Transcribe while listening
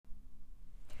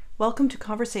Welcome to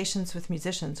Conversations with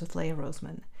Musicians with Leah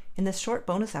Roseman. In this short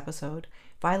bonus episode,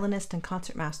 violinist and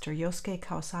concertmaster Yosuke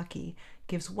Kawasaki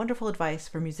gives wonderful advice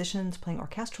for musicians playing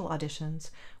orchestral auditions,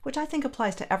 which I think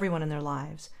applies to everyone in their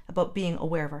lives, about being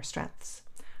aware of our strengths.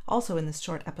 Also in this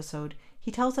short episode, he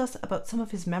tells us about some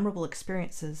of his memorable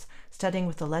experiences studying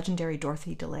with the legendary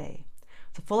Dorothy DeLay.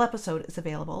 The full episode is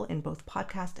available in both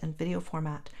podcast and video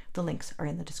format. The links are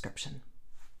in the description.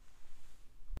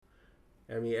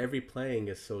 I mean, every playing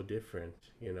is so different,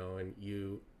 and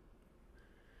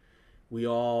we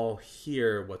all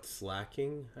hear what's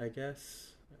lacking, I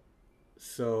guess.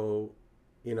 So,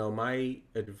 my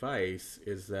advice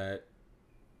is that,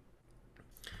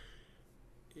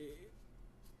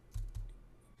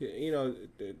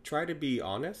 try to be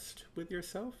honest with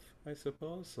yourself, I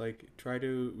suppose. Like, try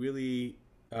to really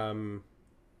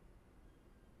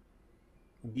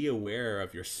be aware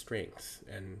of your strengths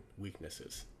and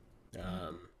weaknesses.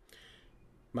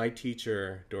 My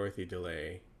teacher, Dorothy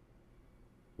DeLay,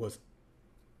 was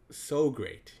so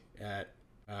great at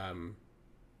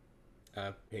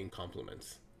paying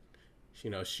compliments.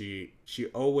 She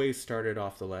always started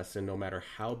off the lesson, no matter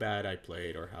how bad I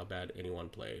played or how bad anyone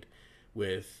played,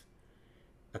 with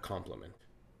a compliment.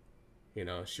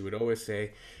 She would always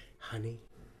say, "Honey,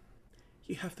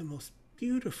 you have the most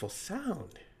beautiful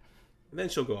sound." And then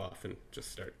she'll go off and just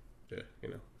start to,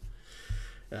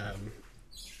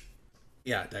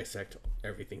 dissect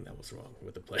everything that was wrong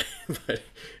with the play. But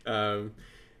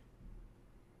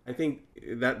I think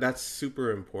that's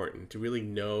super important to really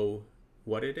know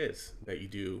what it is that you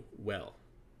do well.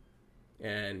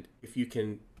 And if you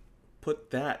can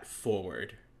put that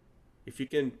forward, if you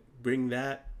can bring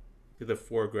that to the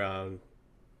foreground,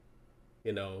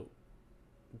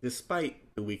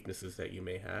 despite the weaknesses that you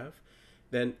may have,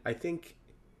 then I think,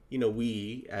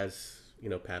 we as,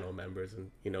 panel members,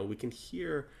 and, we can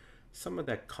hear some of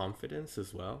that confidence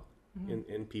as well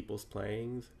in people's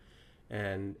playings.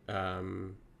 And,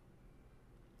 and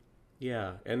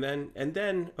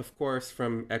then of course,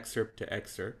 from excerpt to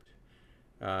excerpt,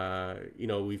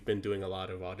 we've been doing a lot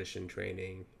of audition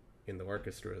training in the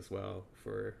orchestra as well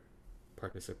for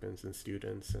participants and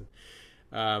students, and,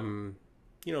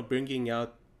 bringing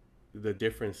out the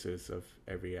differences of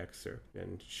every excerpt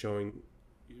and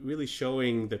really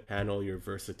showing the panel your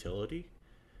versatility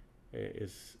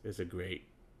is a great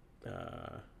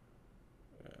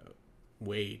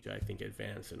way to, I think,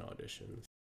 advance in auditions.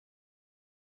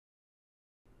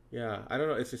 Yeah, I don't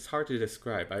know. It's just hard to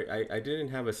describe. I didn't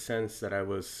have a sense that I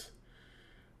was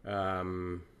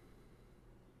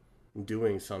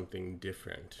doing something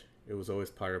different. It was always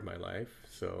part of my life.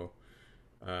 So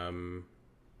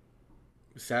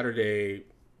Saturdays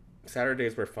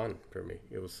were fun for me.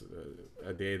 It was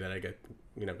a day that I got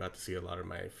to see a lot of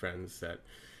my friends that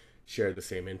shared the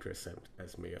same interests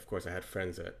as me. Of course, I had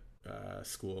friends at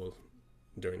school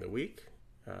during the week,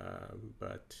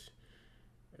 but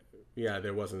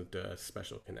there wasn't a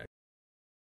special connection.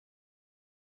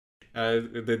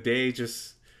 The day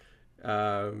just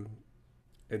it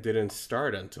didn't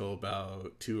start until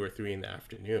about 2 or 3 in the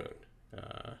afternoon.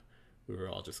 We were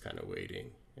all just kind of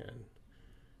waiting, and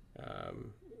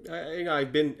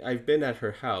I've been at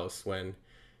her house when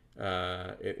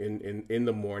in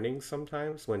the morning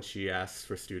sometimes, when she asks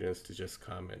for students to just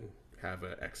come and have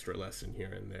an extra lesson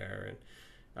here and there.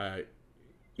 And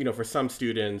for some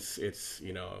students it's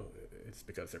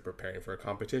because they're preparing for a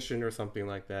competition or something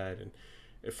like that. And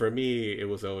for me, it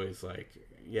was always like,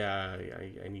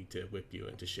 I need to whip you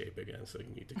into shape again, so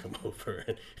you need to come over.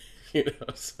 And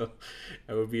so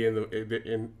I would be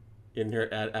in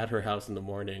her at her house in the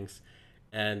mornings.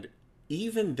 And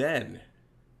even then,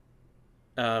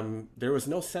 there was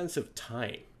no sense of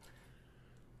time.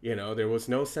 There was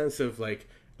no sense of like,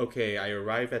 okay, I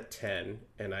arrive at 10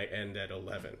 and I end at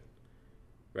 11,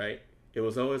 right? It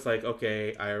was always like,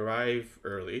 okay, I arrive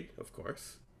early, of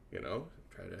course, try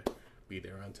to be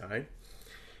there on time.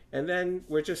 And then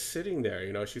we're just sitting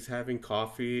there, she's having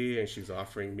coffee and she's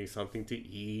offering me something to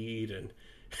eat, and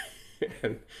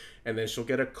and then she'll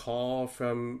get a call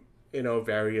from,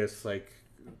 various like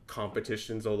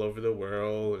competitions all over the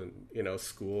world, and,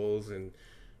 schools. And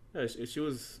she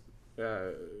was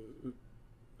a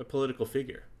political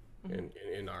figure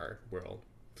in our world.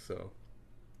 So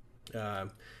I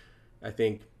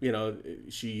think,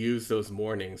 she used those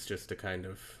mornings just to kind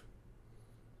of,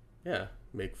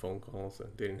 make phone calls.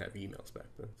 And they didn't have emails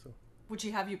back then. So Would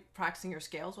she have you practicing your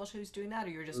scales while she was doing that, or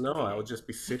you're just... No, I would just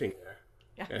be sitting there.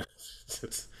 Yeah.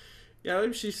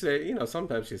 She said,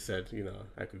 sometimes she said,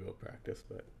 I could go practice,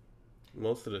 but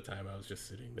most of the time I was just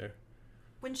sitting there.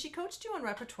 When she coached you on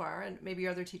repertoire, and maybe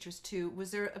your other teachers too, was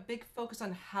there a big focus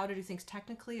on how to do things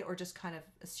technically, or just kind of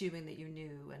assuming that you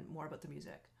knew and more about the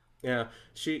music? Yeah,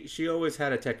 she always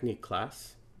had a technique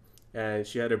class, and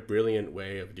she had a brilliant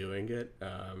way of doing it.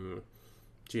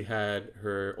 She had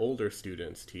her older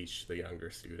students teach the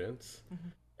younger students,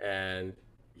 and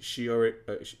she already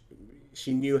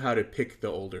she knew how to pick the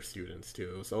older students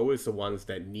too. It was always the ones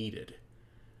that needed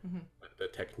the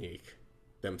technique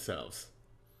themselves.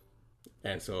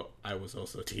 And so I was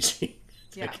also teaching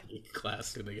Yeah. technique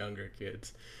class to the younger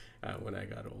kids when I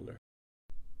got older.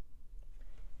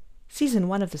 Season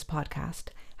 1 of this podcast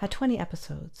had 20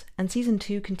 episodes, and Season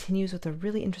 2 continues with a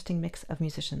really interesting mix of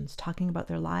musicians talking about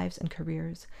their lives and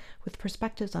careers with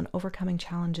perspectives on overcoming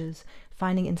challenges,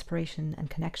 finding inspiration and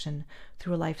connection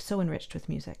through a life so enriched with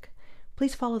music.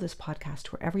 Please follow this podcast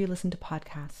wherever you listen to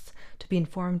podcasts to be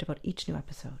informed about each new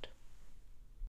episode.